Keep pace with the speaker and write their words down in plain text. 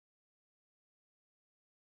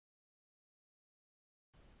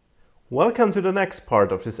Welcome to the next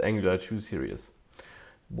part of this Angular 2 series.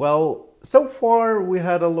 Well, so far we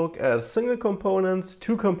had a look at single components,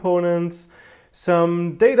 two components,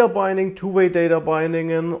 some data binding, two-way data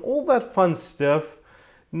binding, and all that fun stuff.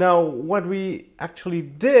 Now, what we actually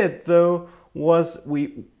did though was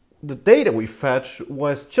the data we fetched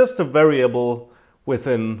was just a variable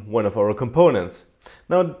within one of our components.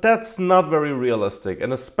 Now, that's not very realistic,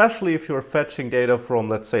 and especially if you're fetching data from,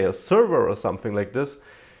 let's say, a server or something like this,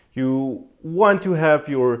 you want to have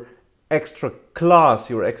your extra class,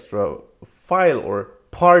 your extra file or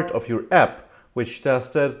part of your app which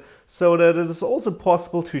does that, so that it is also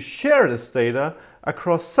possible to share this data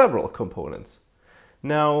across several components.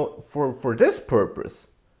 Now, for this purpose,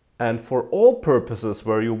 and for all purposes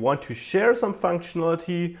where you want to share some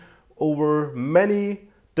functionality over many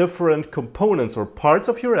different components or parts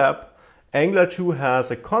of your app, Angular 2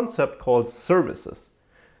 has a concept called services.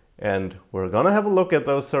 And we're gonna have a look at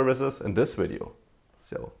those services in this video.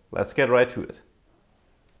 So let's get right to it.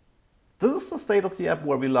 This is the state of the app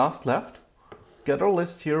where we last left. Get our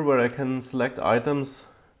list here where I can select items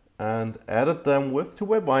and edit them with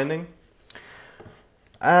two-way binding.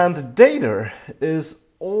 And data is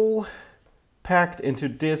all packed into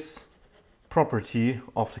this property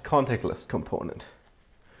of the contact list component.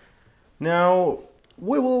 Now,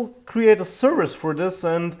 we will create a service for this,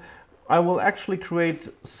 and I will actually create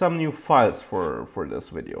some new files for this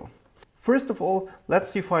video. First of all,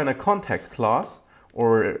 let's define a contact class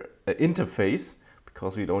or an interface,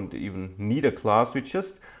 because we don't even need a class. We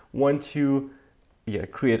just want to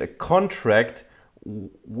create a contract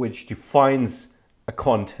which defines a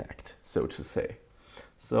contact, so to say.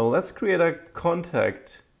 So let's create a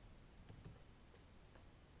contact.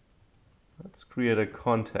 Let's create a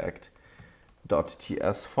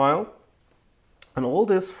contact.ts file. And all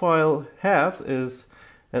this file has is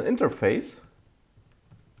an interface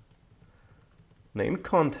named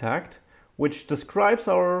contact, which describes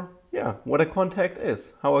what a contact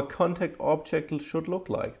is, how a contact object should look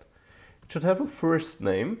like. It should have a first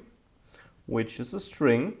name, which is a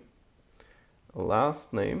string, a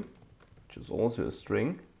last name, which is also a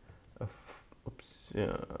string, a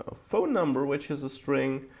phone number, which is a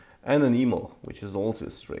string, and an email, which is also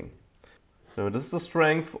a string. So this is the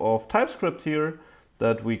strength of TypeScript here,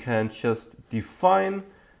 that we can just define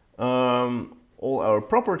all our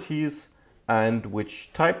properties and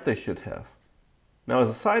which type they should have. Now, as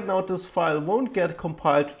a side note, this file won't get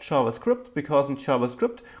compiled to JavaScript, because in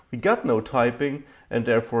JavaScript we got no typing, and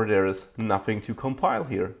therefore there is nothing to compile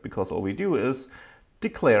here, because all we do is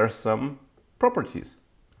declare some properties.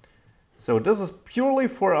 So this is purely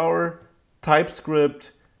for our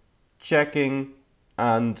TypeScript checking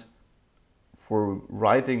and for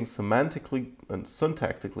writing semantically and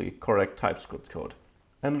syntactically correct TypeScript code.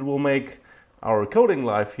 And it will make our coding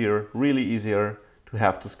life here really easier to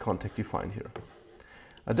have this contact defined here.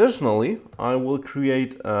 Additionally, I will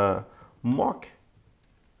create a mock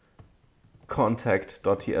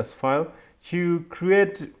contact.ts file to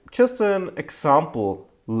create just an example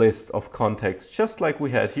list of contacts, just like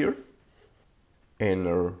we had here. In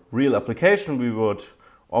a real application, we would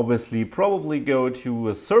obviously probably go to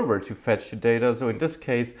a server to fetch the data. So in this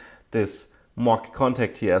case, this mock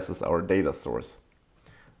contact.ts is our data source.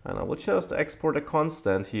 And I will just export a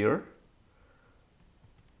constant here,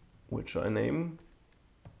 which I name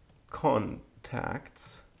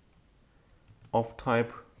contacts of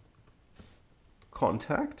type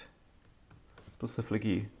contact,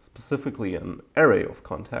 specifically an array of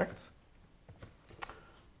contacts.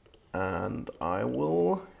 And I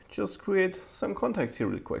will just create some contacts here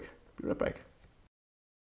really quick. Be right back.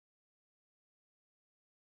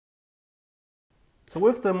 So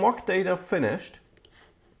with the mock data finished,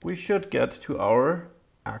 we should get to our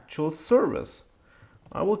actual service.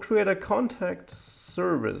 I will create a contact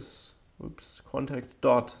service,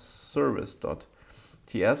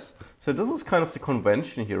 contact.service.ts. So this is kind of the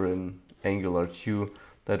convention here in Angular 2,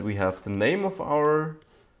 that we have the name of our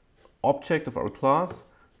object, of our class.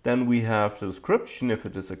 Then we have the description, if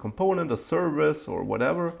it is a component, a service, or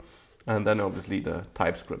whatever. And then obviously the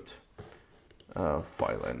TypeScript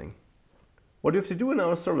file ending. What we have to do in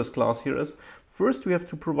our service class here is, first we have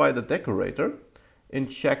to provide a decorator,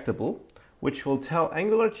 injectable, which will tell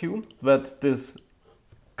Angular 2 that this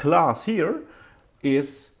class here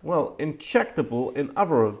is, well, injectable in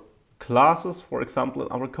other classes, for example,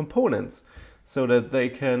 in other components, so that they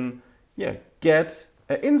can get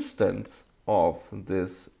an instance of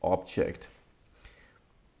this object.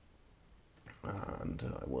 And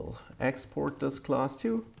I will export this class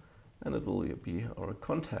too, and it will be our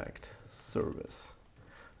contact service.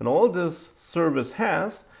 And all this service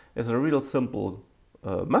has is a real simple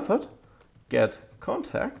method get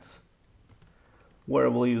contacts, where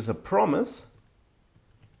we'll use a promise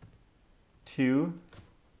to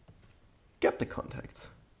get the contacts.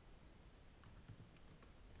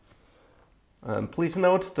 And please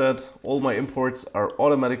note that all my imports are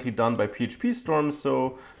automatically done by PHP Storm,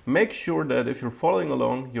 so make sure that if you're following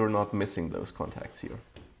along, you're not missing those contacts here.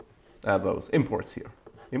 Those imports here.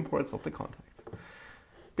 Imports of the contacts.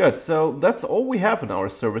 Good, so that's all we have in our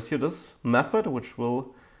service here, this method, which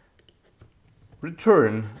will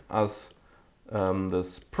return us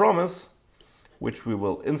this promise, which we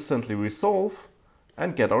will instantly resolve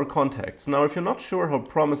and get our contacts. Now, if you're not sure how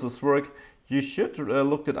promises work, you should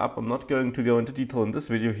look it up. I'm not going to go into detail in this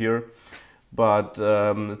video here, but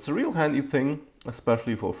it's a real handy thing,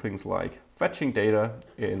 especially for things like fetching data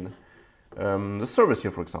in the service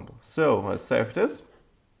here, for example. So I'll save this.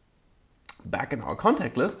 Back in our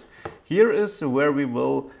contact list, here is where we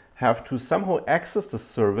will have to somehow access the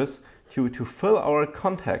service to fill our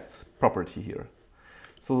contacts property here.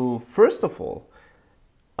 So first of all,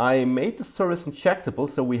 I made the service injectable,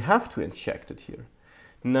 so we have to inject it here.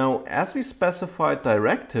 Now, as we specified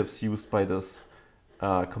directives used by this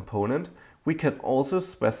component, we can also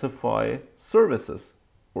specify services,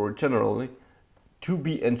 or generally, to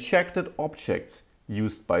be injected objects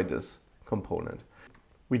used by this component.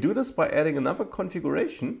 We do this by adding another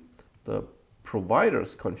configuration, the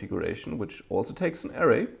provider's configuration, which also takes an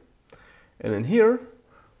array. And in here,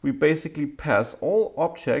 we basically pass all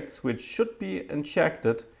objects which should be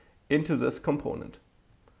injected into this component.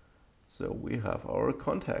 So we have our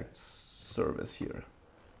contacts service here.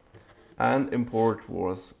 And import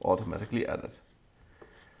was automatically added.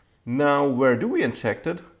 Now, where do we inject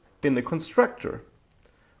it? In the constructor.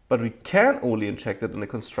 But we can only inject it in the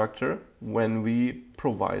constructor when we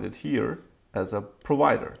provide it here as a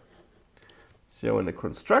provider. So in the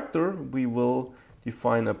constructor, we will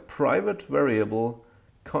define a private variable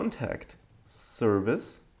contact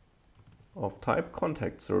service of type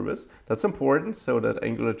contact service. That's important so that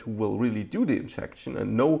Angular 2 will really do the injection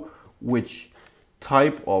and know which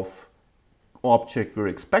type of object we're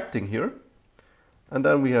expecting here. And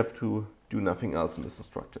then we have to do nothing else in this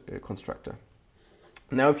constructor.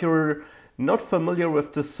 Now, if you're not familiar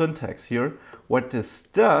with the syntax here, what this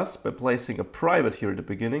does by placing a private here at the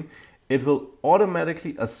beginning, it will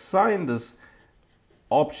automatically assign this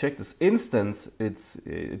object, this instance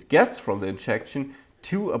it gets from the injection,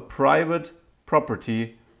 to a private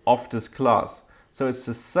property of this class. So it's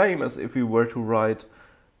the same as if we were to write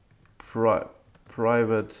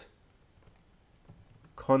private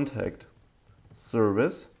contact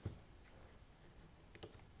service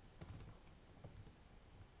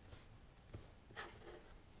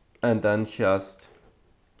and then just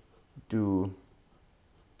do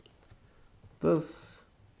this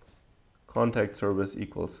contact service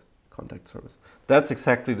equals contact service. That's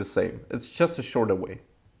exactly the same. It's just a shorter way.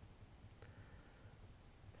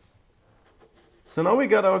 So now we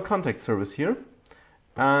got our contact service here,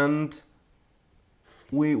 and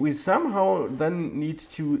we somehow then need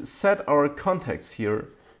to set our contacts here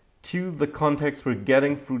to the contacts we're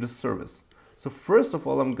getting through the service. So first of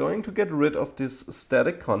all, I'm going to get rid of this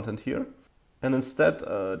static content here and instead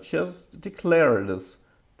just declare this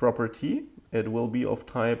property. It will be of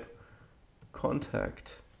type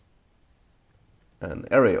contact, an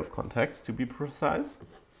array of contacts to be precise.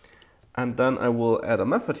 And then I will add a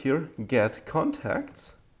method here, get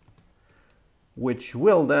contacts, which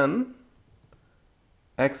will then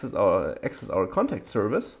access our contact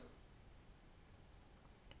service.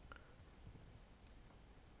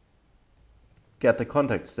 Get the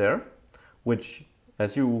contacts there, which,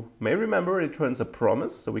 as you may remember, returns a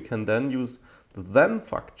promise. So we can then use the then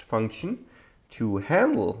function to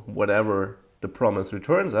handle whatever the promise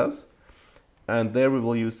returns us. And there we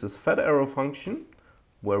will use this fed arrow function,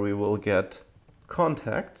 where we will get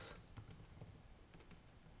contacts,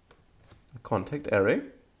 a contact array.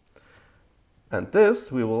 And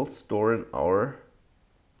this we will store in our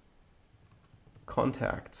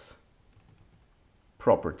contacts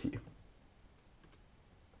property.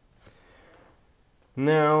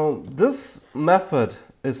 Now, this method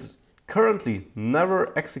is currently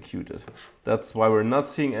never executed. That's why we're not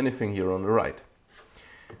seeing anything here on the right.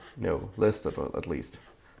 No, listed at least.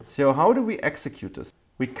 So how do we execute this?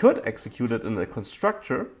 We could execute it in a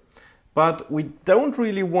constructor, but we don't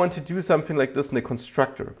really want to do something like this in a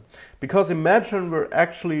constructor. Because imagine we're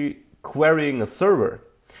actually querying a server.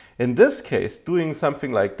 In this case, doing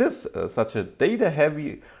something like this, such a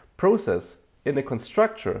data-heavy process in a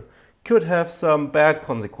constructor, could have some bad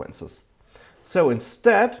consequences. So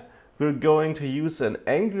instead, we're going to use an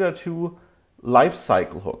Angular 2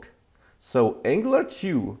 Lifecycle hook. So Angular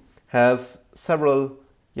 2 has several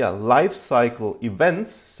lifecycle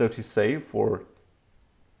events, so to say, for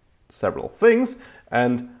several things,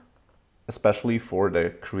 and especially for the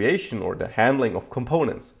creation or the handling of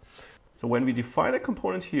components. So when we define a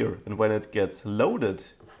component here, and when it gets loaded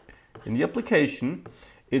in the application,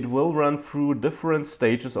 it will run through different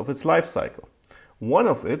stages of its lifecycle. One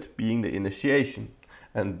of it being the initiation,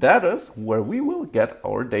 and that is where we will get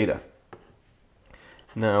our data.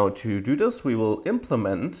 Now to do this, we will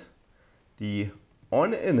implement the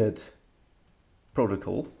onInit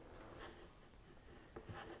protocol,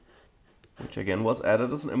 which again was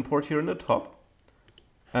added as an import here in the top.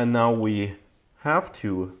 And now we have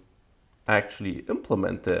to actually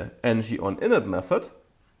implement the ng-onInit method.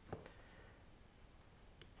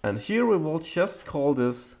 And here we will just call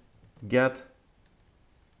this get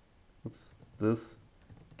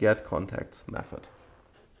contacts method.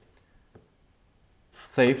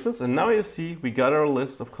 Save this, and now you see we got our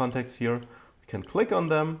list of contacts here. We can click on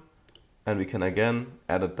them, and we can again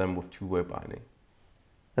edit them with two-way binding.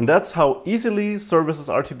 And that's how easily services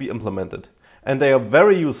are to be implemented. And they are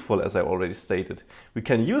very useful, as I already stated. We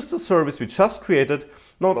can use the service we just created,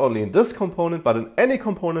 not only in this component, but in any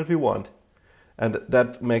component we want. And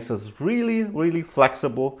that makes us really, really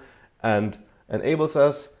flexible and enables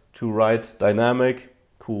us to write dynamic,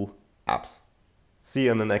 cool apps. See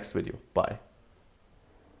you in the next video. Bye.